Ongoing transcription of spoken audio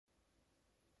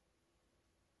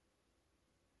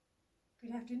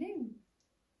Good afternoon.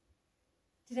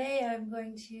 Today I'm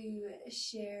going to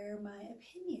share my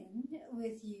opinion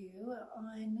with you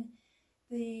on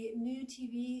the new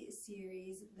TV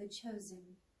series, The Chosen.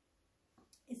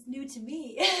 It's new to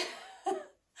me.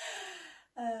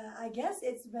 I guess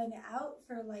it's been out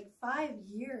for like 5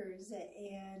 years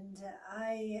and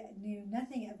I knew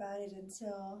nothing about it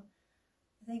until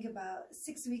I think about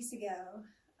 6 weeks ago.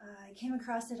 I came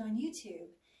across it on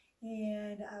YouTube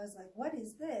and I was like, what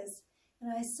is this?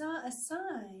 And I saw a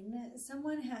sign,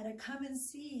 someone had a come and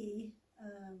see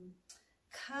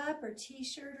cup or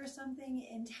t-shirt or something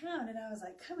in town, and I was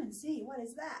like, come and see, what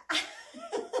is that?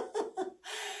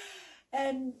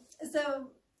 And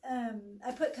so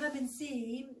I put come and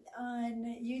see on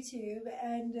YouTube,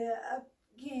 and up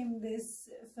came this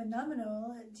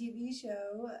phenomenal TV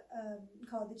show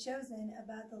called The Chosen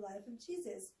about the life of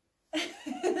Jesus.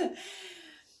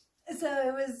 So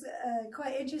it was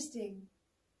quite interesting.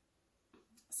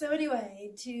 So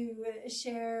anyway, to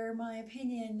share my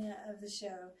opinion of the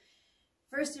show,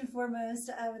 first and foremost,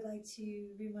 I would like to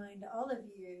remind all of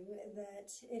you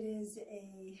that it is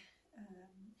a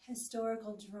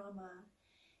historical drama.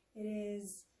 It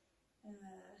is,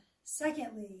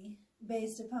 secondly,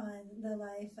 based upon the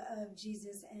life of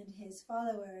Jesus and his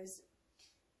followers.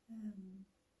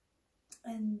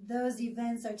 And those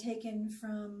events are taken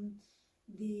from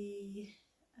the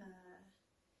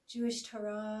Jewish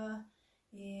Torah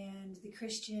and the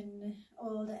Christian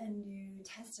Old and New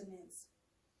Testaments.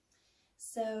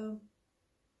 So,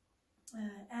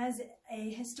 as a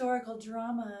historical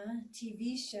drama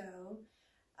TV show,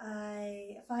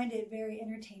 I find it very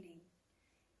entertaining.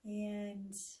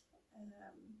 And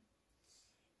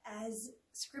as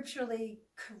scripturally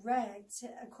correct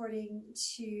according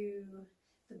to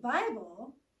the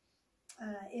Bible,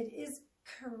 it is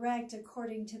correct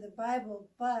according to the Bible,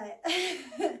 but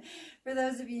for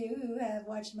those of you who have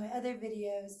watched my other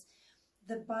videos,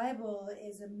 the Bible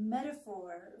is a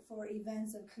metaphor for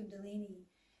events of Kundalini.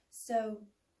 So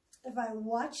if I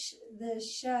watch the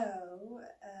show,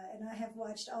 and I have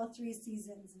watched all 3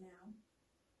 seasons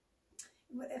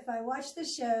now, if I watch the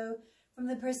show from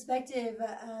the perspective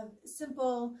of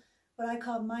simple, what I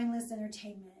call mindless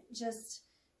entertainment, just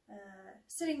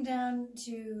sitting down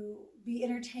to be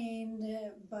entertained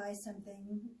by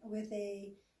something with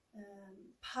a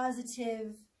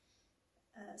positive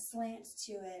slant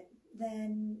to it,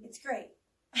 then it's great.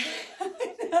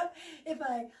 If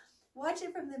I watch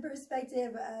it from the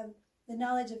perspective of the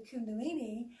knowledge of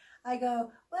Kundalini, I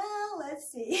go, well, let's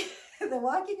see. The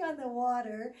walking on the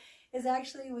water is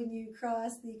actually when you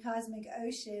cross the cosmic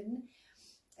ocean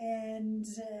and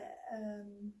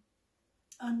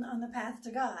on the path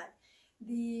to God.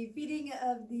 The feeding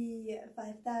of the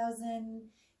 5,000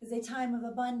 is a time of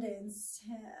abundance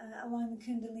along the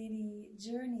Kundalini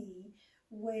journey,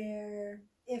 where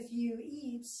if you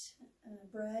eat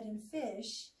bread and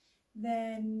fish,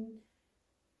 then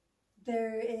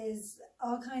there is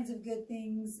all kinds of good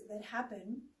things that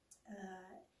happen.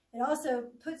 It also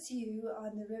puts you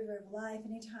on the river of life.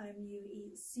 Anytime you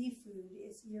eat seafood,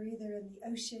 you're either in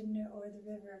the ocean or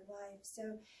the river of life.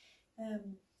 So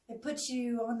it puts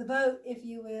you on the boat, if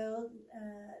you will,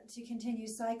 to continue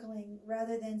cycling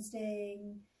rather than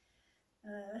staying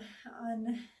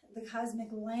on the cosmic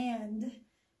land.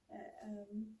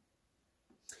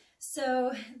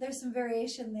 So there's some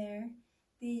variation there.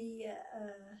 The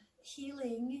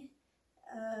healing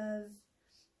of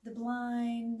the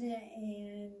blind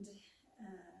and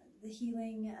the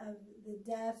healing of the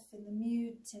deaf and the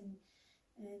mute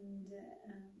and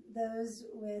those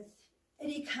with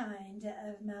any kind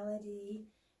of malady.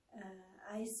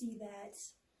 I see that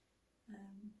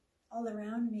all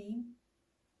around me.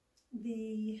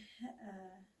 The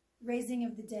raising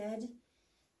of the dead,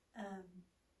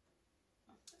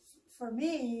 for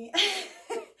me,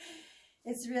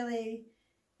 it's really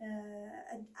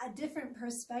a different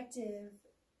perspective.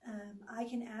 I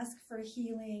can ask for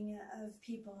healing of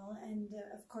people, and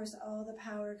of course all the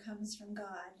power comes from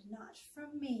God, not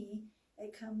from me.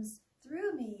 It comes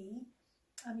through me.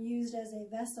 I'm used as a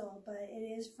vessel, but it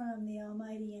is from the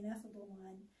Almighty Ineffable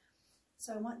One.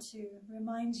 So I want to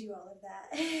remind you all of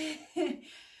that.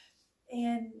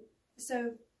 And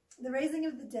so the raising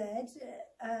of the dead,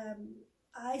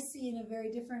 I see in a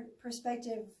very different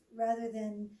perspective, rather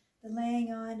than the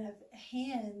laying on of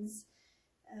hands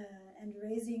and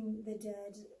raising the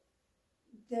dead.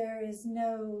 There is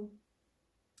no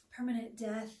permanent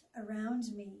death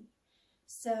around me.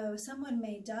 So someone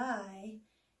may die,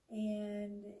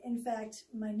 and in fact,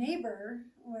 my neighbor,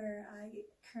 where I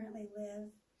currently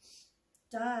live,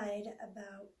 died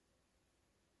about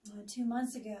 2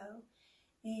 months ago,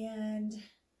 and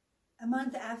a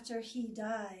month after he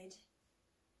died,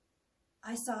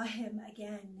 I saw him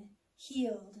again,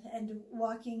 healed and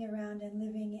walking around and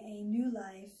living a new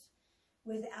life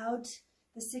without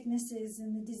the sicknesses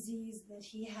and the disease that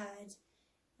he had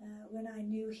when I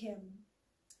knew him.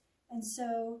 And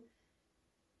so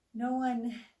no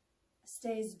one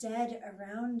stays dead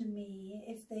around me.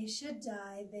 If they should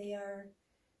die, they are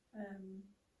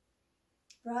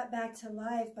brought back to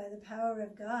life by the power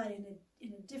of God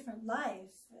in a different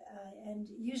life. And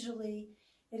usually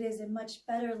it is a much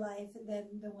better life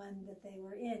than the one that they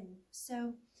were in.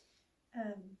 So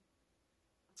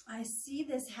I see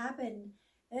this happen.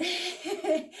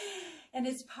 And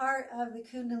it's part of the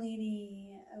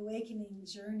Kundalini awakening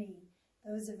journey.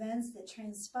 Those events that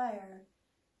transpire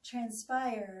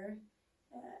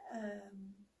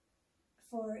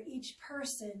for each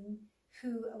person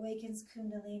who awakens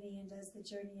Kundalini and does the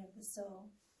journey of the soul.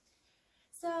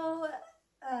 So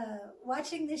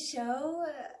watching this show,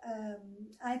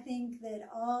 I think that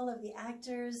all of the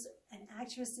actors and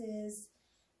actresses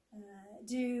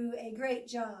do a great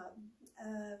job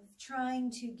of trying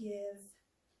to give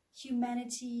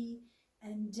humanity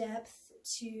and depth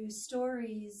to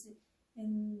stories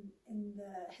in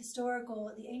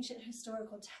the ancient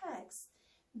historical texts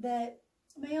that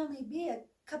may only be a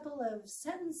couple of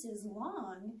sentences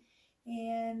long,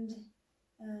 and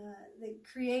the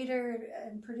creator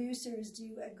and producers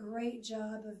do a great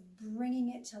job of bringing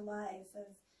it to life,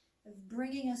 of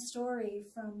bringing a story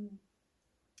from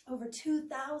over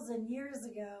 2,000 years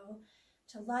ago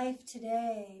to life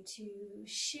today, to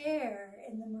share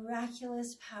in the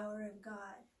miraculous power of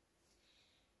God.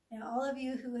 Now, all of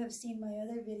you who have seen my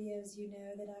other videos, you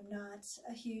know that I'm not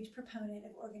a huge proponent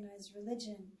of organized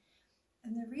religion.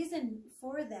 And the reason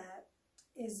for that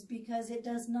is because it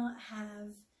does not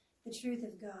have the truth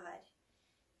of God.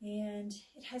 And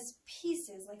it has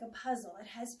pieces, like a puzzle. It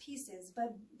has pieces,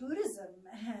 but Buddhism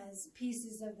has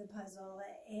pieces of the puzzle,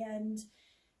 and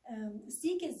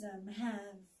Sikhism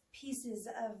have pieces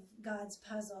of God's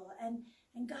puzzle. And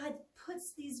God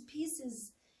puts these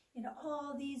pieces in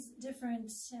all these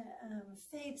different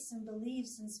faiths and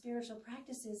beliefs and spiritual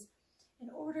practices in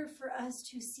order for us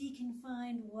to seek and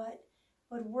find what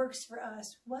works for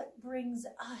us, what brings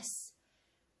us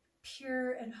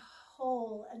pure and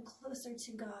whole and closer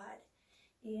to God.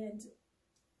 And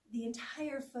the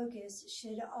entire focus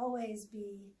should always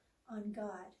be on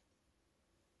God.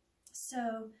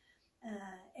 So,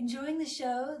 enjoying the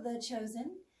show, The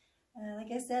Chosen.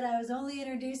 Like I said, I was only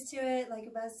introduced to it like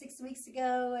about 6 weeks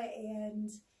ago, and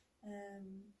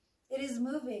it is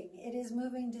moving. It is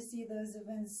moving to see those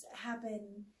events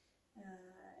happen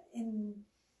in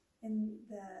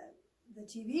the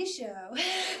TV show.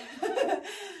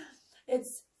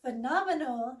 It's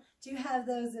phenomenal to have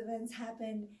those events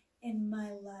happen in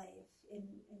my life, in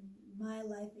my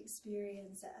life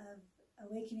experience of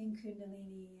awakening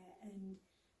Kundalini and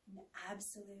an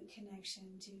absolute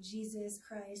connection to Jesus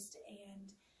Christ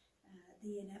and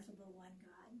the Ineffable One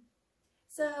God.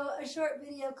 So a short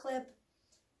video clip,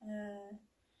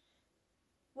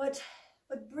 what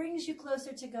brings you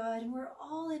closer to God, and we're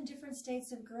all in different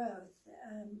states of growth.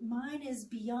 Mine is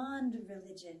beyond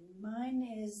religion. Mine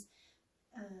is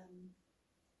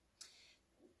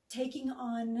taking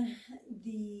on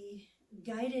the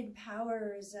guided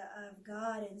powers of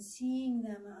God and seeing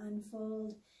them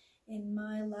unfold in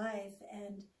my life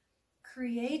and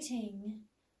creating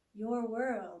your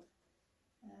world.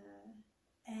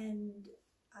 And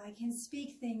I can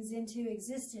speak things into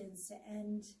existence,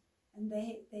 and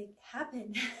they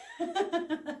happen.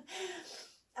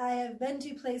 I have been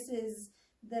to places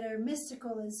that are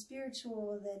mystical and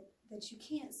spiritual that you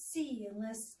can't see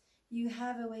unless you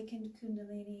have awakened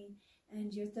Kundalini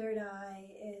and your third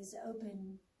eye is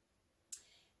open.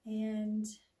 And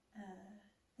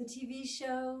the TV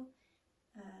show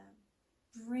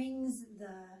brings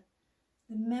the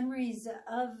memories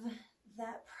of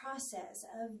that process,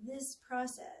 of this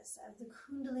process, of the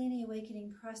Kundalini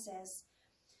awakening process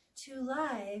to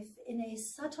life in a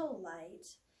subtle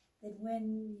light, that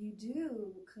when you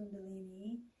do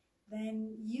Kundalini,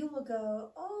 then you will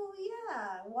go, oh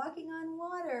yeah, walking on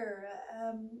water.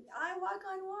 I walk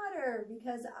on water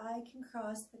because I can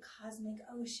cross the cosmic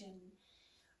ocean.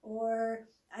 Or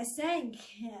I sank,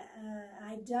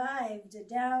 I dived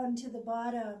down to the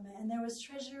bottom, and there was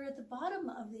treasure at the bottom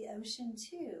of the ocean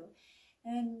too.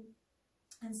 And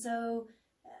so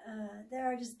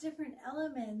there are just different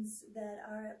elements that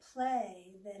are at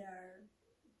play that are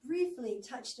briefly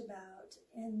touched about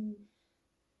in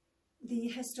the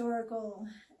historical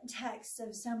texts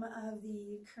of some of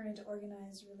the current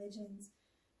organized religions.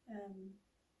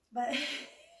 But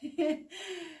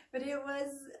But it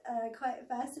was quite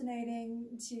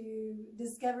fascinating to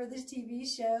discover this TV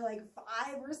show like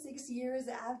 5 or 6 years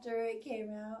after it came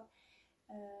out.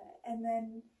 And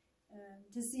then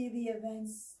to see the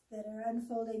events that are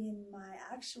unfolding in my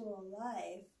actual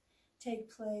life take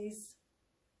place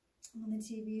on the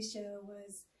TV show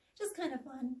was just kind of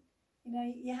fun. You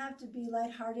know, you have to be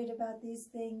lighthearted about these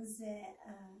things,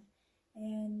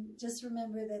 and just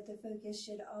remember that the focus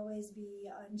should always be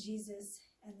on Jesus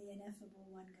and the ineffable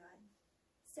one God.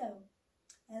 So,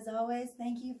 as always,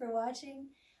 thank you for watching.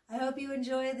 I hope you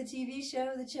enjoy the TV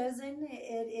show, The Chosen.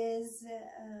 It is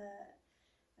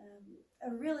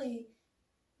a really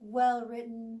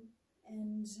well-written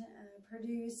and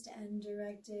produced and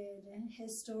directed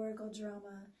historical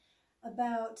drama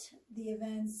about the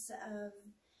events of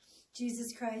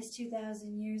Jesus Christ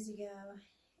 2,000 years ago.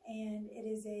 And it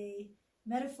is a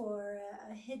metaphor,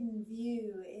 a hidden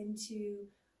view into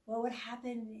what would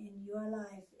happen in your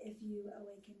life if you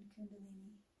awakened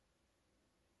Kundalini.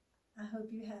 I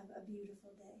hope you have a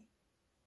beautiful day.